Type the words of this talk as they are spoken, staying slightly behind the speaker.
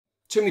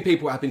Too many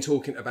people have been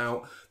talking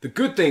about the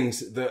good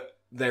things that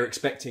they're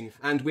expecting,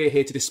 and we're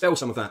here to dispel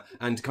some of that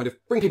and kind of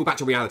bring people back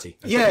to reality.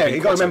 Yeah,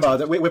 you've got to remember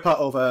that we're part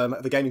of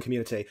the gaming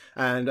community,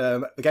 and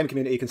the gaming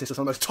community consists of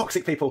some of the most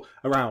toxic people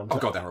around. Oh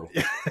god, they're horrible.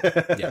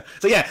 Yeah.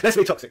 So yeah, let's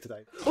be toxic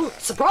today. Oh,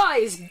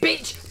 surprise,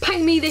 bitch!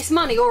 Pay me this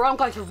money or I'm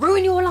going to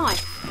ruin your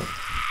life.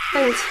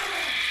 Thanks.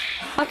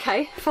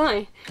 Okay,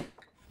 fine.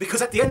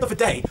 Because at the end of the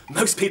day,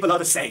 most people are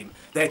the same.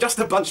 They're just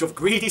a bunch of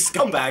greedy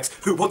scumbags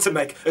who want to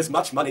make as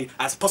much money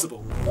as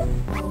possible.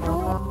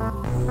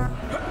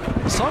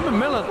 Simon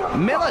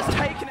Miller's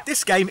taken it.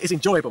 This game is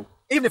enjoyable,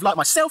 even if, like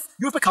myself,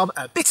 you have become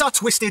a bitter,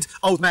 twisted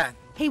old man.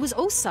 He was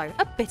also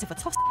a bit of a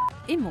toss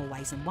in more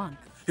ways than one.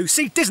 Who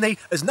see Disney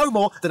as no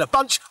more than a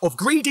bunch of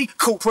greedy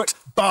corporate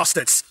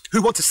bastards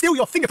who want to steal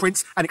your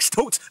fingerprints and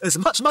extort as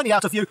much money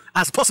out of you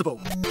as possible.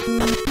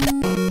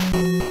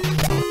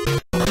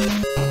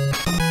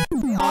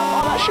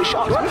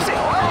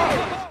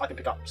 I can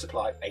pick up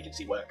supply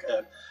agency work.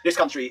 This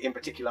country in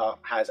particular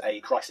has a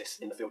crisis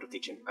in the field of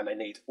teaching, and they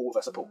need all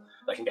the support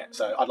they can get.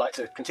 So I'd like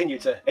to continue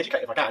to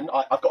educate if I can.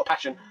 I've got a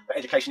passion for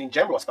education in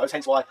general, I suppose,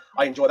 hence why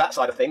I enjoy that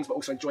side of things, but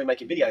also enjoy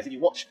making videos. If you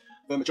watch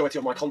the majority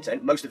of my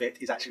content, most of it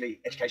is actually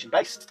education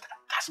based.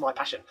 That's my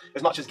passion.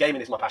 As much as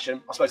gaming is my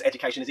passion, I suppose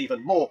education is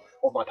even more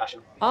of my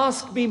passion.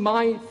 Ask me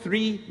my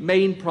 3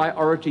 main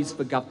priorities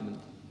for government,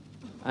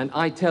 and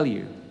I tell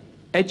you,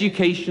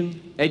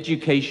 education,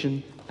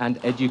 education,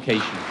 and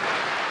education.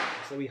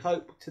 So we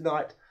hope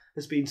tonight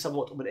has been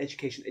somewhat of an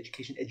education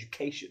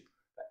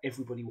for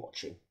everybody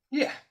watching.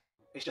 Yeah.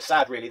 It's just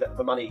sad, really, that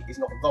the money is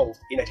not involved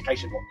in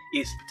education, what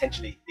is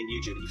potentially in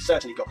YouTube. You've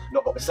certainly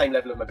not got the same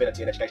level of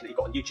mobility and education that you've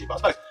got on YouTube. But I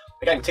suppose,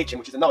 again, with teaching,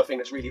 which is another thing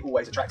that's really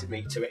always attracted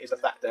me to it, is the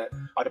fact that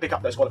I could pick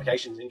up those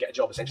qualifications and get a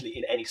job essentially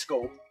in any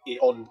school,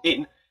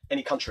 in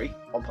any country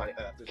on planet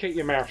Earth. Keep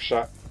your mouth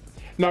shut.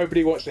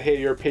 Nobody wants to hear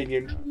your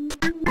opinion.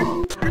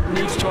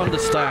 Needs to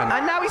understand.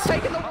 And now he's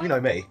taken the... You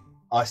know me.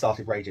 I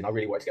started raging. I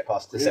really wanted to get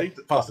past the seventh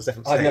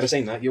stage. I've never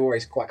seen that. You're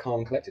always quite calm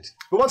and collected.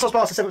 But once I was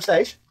past the 7th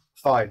stage,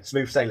 fine,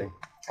 smooth sailing.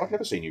 I've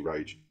never seen you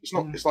rage. It's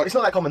not. It's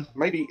not that common.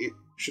 Maybe it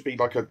should be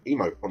like an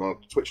emote on our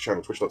Twitch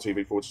channel,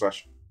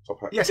 twitch.tv/Top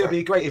Hat. Yes, it would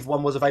be great if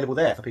one was available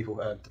there for people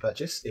to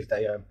purchase. If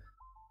they,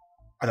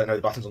 I don't know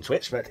the buttons on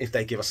Twitch, but if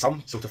they give us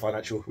some sort of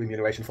financial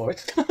remuneration for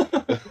it.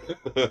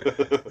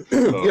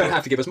 You don't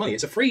have to give us money.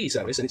 It's a free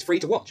service and it's free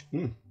to watch.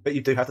 But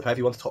you do have to pay if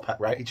you want a Top Hat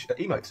Rage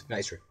emote. That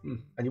is true.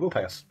 And you will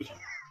pay us.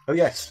 Oh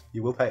yes,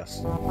 you will pay us.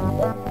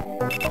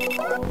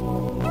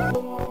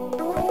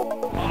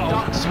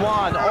 Ducks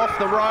one off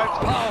the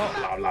rope.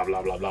 Blah, blah,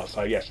 blah, blah, blah.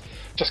 So yes,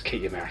 just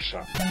keep your mouth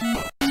shut.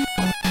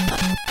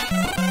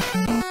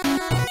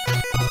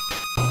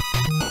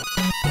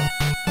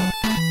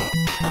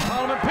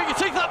 Parliament, pick your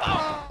teeth up.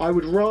 Oh. I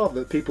would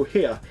rather people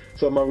hear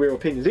some of my real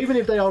opinions, even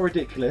if they are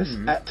ridiculous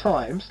at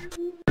times.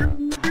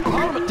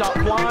 Parliament, duck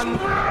one.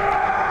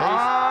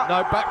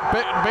 No, back,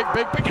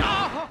 big.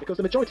 Because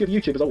the majority of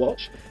YouTubers I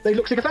watch, they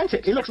look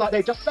sycophantic. It looks like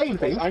they're just saying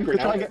things to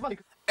try and get money.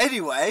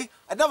 Anyway,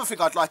 another thing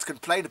I'd like to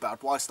complain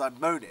about whilst I'm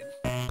moaning.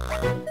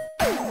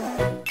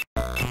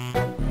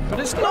 But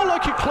it's not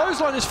like your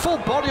clothesline is full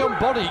body on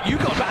body. You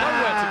got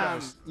nowhere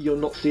to go. You're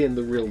not seeing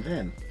the real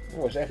them.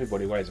 Well,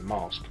 everybody wears a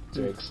mask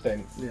to an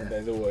extent. Yeah.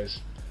 There's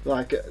always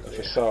like a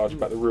facade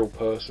about the real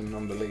person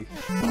underneath.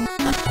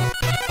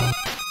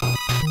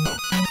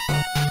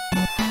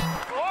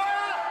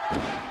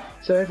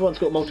 So everyone's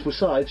got multiple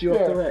sides. You're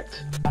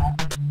correct.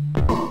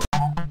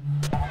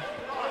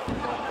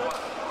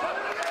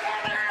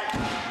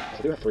 I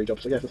do have 3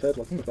 jobs, so yeah, the third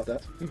one. Think about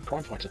that.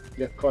 Crime fighter.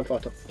 Yeah, crime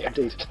fighter. Yeah.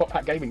 Indeed. Top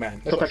Hat Gaming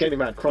Man. Top Hat Gaming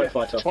Man, crime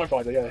fighter. Crime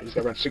fighter, yeah. He's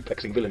go around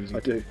suplexing villains.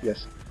 I do,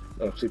 yes.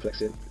 Oh,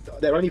 suplexing.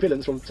 They're only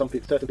villains from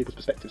certain people's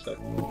perspectives, though.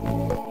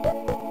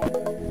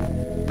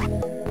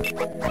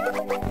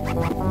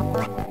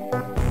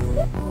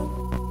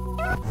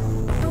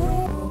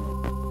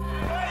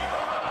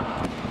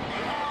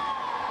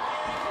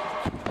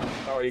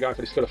 Are you going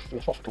for this sort of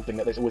philosophical thing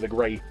that there's always a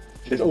grey?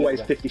 There's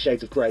always 50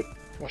 shades of grey.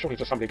 Well, surely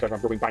just somebody who goes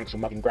around robbing banks and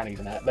mugging grannies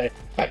and that.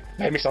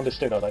 They're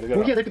misunderstood, are they?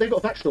 Well, yeah, they've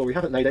got a backstory,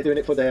 haven't they? They're doing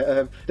it for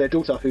their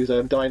daughter who's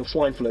dying of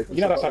swine flu.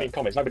 You know that's only in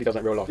comics. Nobody does that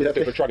in real life. They do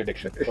it for drug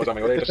addiction or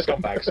something, or they're just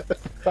scumbags.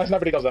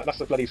 Nobody does that. That's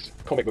the bloody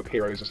comic book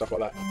heroes and stuff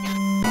like that.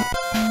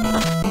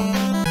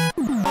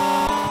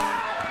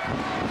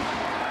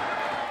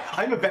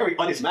 I'm a very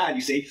honest man,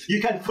 you see.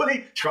 You can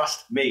fully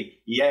trust me.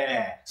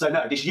 Yeah. So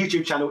no, this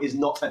YouTube channel is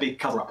not a big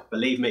cover-up.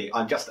 Believe me,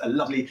 I'm just a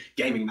lovely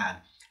gaming man.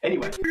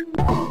 Anyway.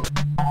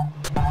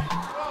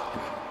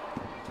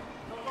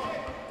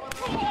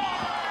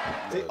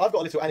 I've got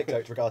a little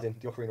anecdote regarding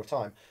the Ocarina of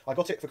Time. I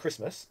got it for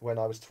Christmas when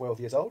I was 12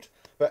 years old,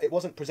 but it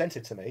wasn't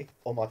presented to me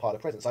on my pile of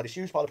presents. I had a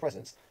huge pile of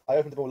presents. I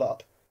opened them all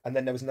up, and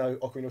then there was no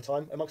Ocarina of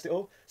Time amongst it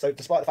all. So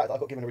despite the fact that I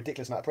got given a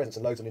ridiculous amount of presents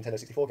and loads of Nintendo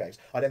 64 games,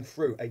 I then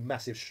threw a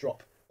massive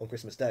strop on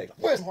Christmas Day. Like,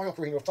 where's my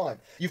Ocarina of Time?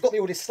 You've got me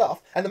all this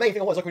stuff, and the main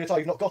thing was Ocarina of Time,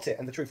 you've not got it.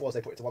 And the truth was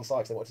they put it to one side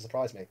because they wanted to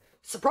surprise me.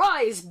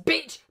 Surprise,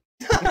 bitch!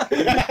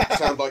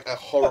 Sound like a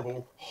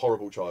horrible,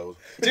 horrible child.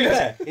 To be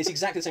fair, it's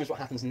exactly the same as what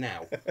happens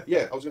now.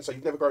 Yeah, I was going to say,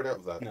 you've never grown out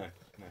of that. No.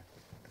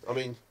 I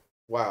mean,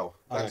 Wow.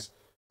 That's...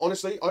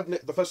 Honestly,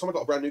 the first time I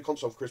got a brand new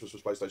console for Christmas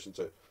was PlayStation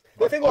 2.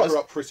 The thing I was, grew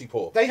up pretty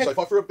poor. So if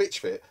I threw a bitch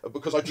fit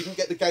because I didn't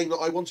get the game that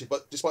I wanted,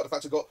 but despite the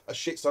fact I got a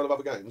shit ton of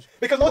other games...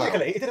 Because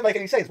logically, it didn't make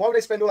any sense. Why would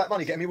they spend all that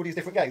money getting me all these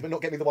different games, but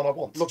not get me the one I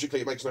want?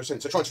 Logically, it makes no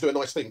sense. They're trying to do a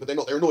nice thing, but they're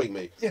not. They're annoying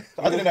me. Yeah,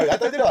 I didn't know that,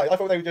 did I? I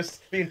thought they were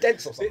just being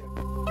dense or something.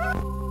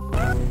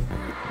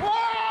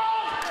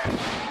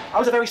 I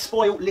was a very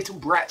spoiled little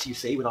brat, you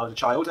see, when I was a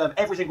child.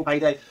 Every single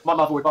payday, my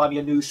mother would buy me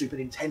a new Super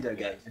Nintendo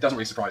game. It doesn't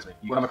really surprise me.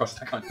 You come across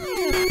that kind of...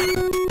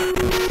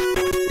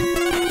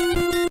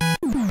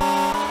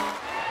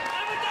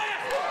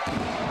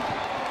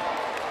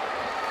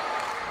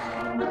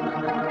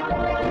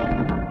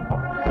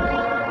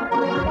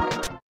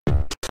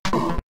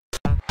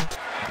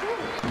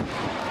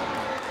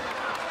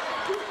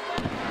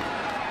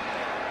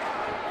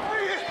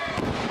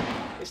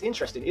 It's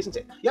interesting, isn't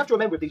it? You have to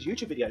remember with these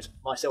YouTube videos,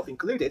 myself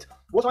included,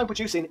 what I'm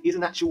producing is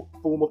an actual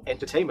form of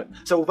entertainment.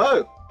 So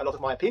although a lot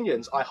of my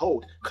opinions I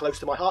hold close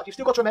to my heart, you've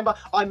still got to remember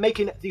I'm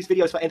making these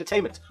videos for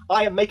entertainment.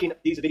 I am making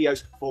these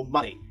videos for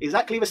money.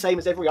 Exactly the same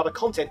as every other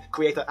content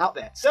creator out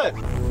there. So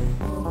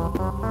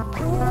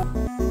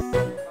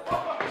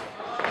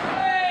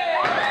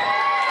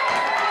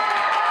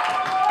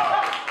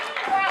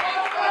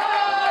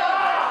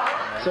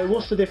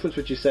what's the difference,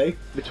 would you say,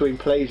 between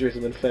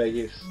plagiarism and fair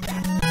use?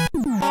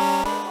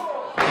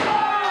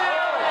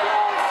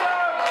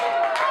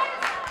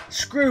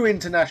 Screw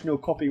international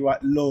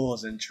copyright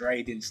laws and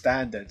trading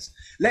standards.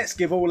 Let's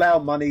give all our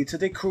money to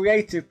the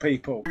creative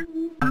people.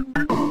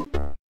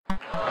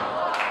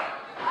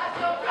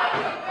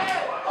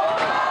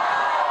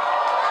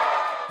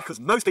 Because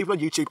most people on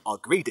YouTube are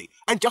greedy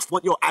and just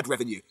want your ad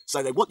revenue,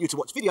 so they want you to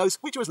watch videos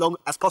which are as long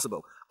as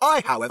possible.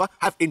 I, however,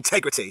 have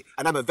integrity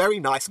and am a very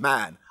nice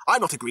man.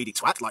 I'm not a greedy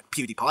twat like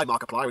PewDiePie,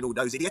 Markiplier and all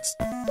those idiots.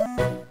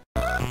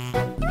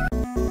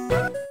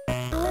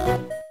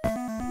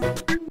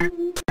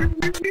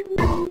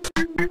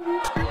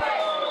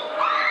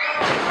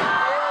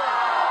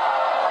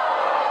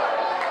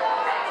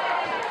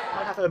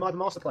 I have a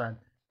master plan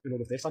in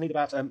all of this. I need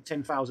about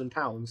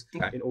 £10,000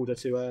 in order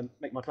to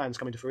make my plans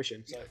come into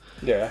fruition. So.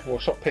 Yeah, well,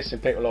 stop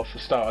pissing people off for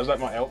starters. That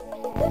might help.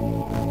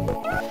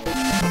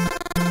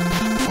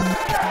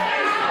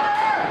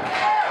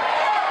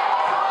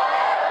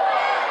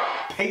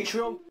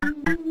 Patreon.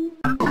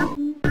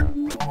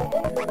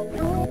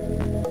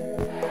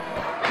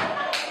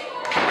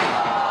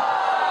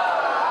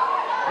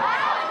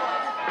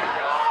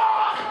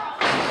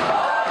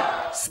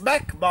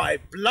 Smack my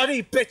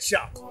bloody bitch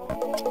up!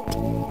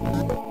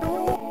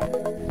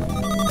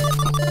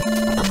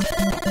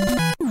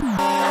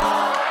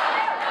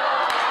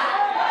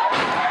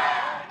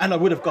 And I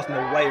would have gotten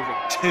away with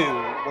it too if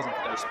it wasn't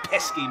for those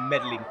pesky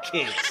meddling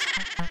kids.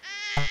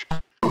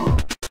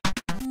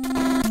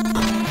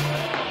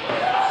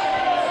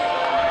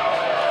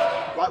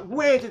 Right,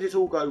 where did it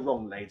all go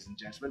wrong, ladies and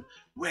gentlemen?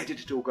 Where did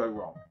it all go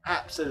wrong?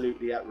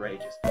 Absolutely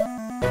outrageous.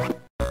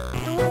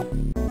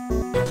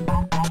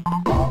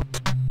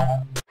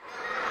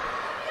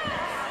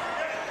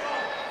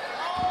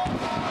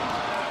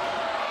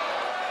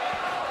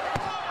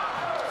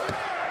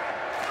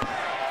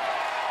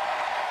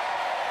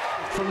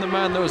 From the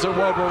man that was at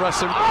World War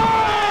Wrestling.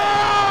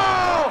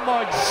 Oh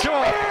my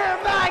God! Oh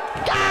my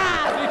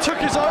God! He took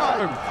his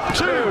arm.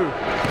 2,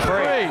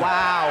 3.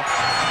 Wow.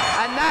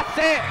 And that's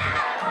it.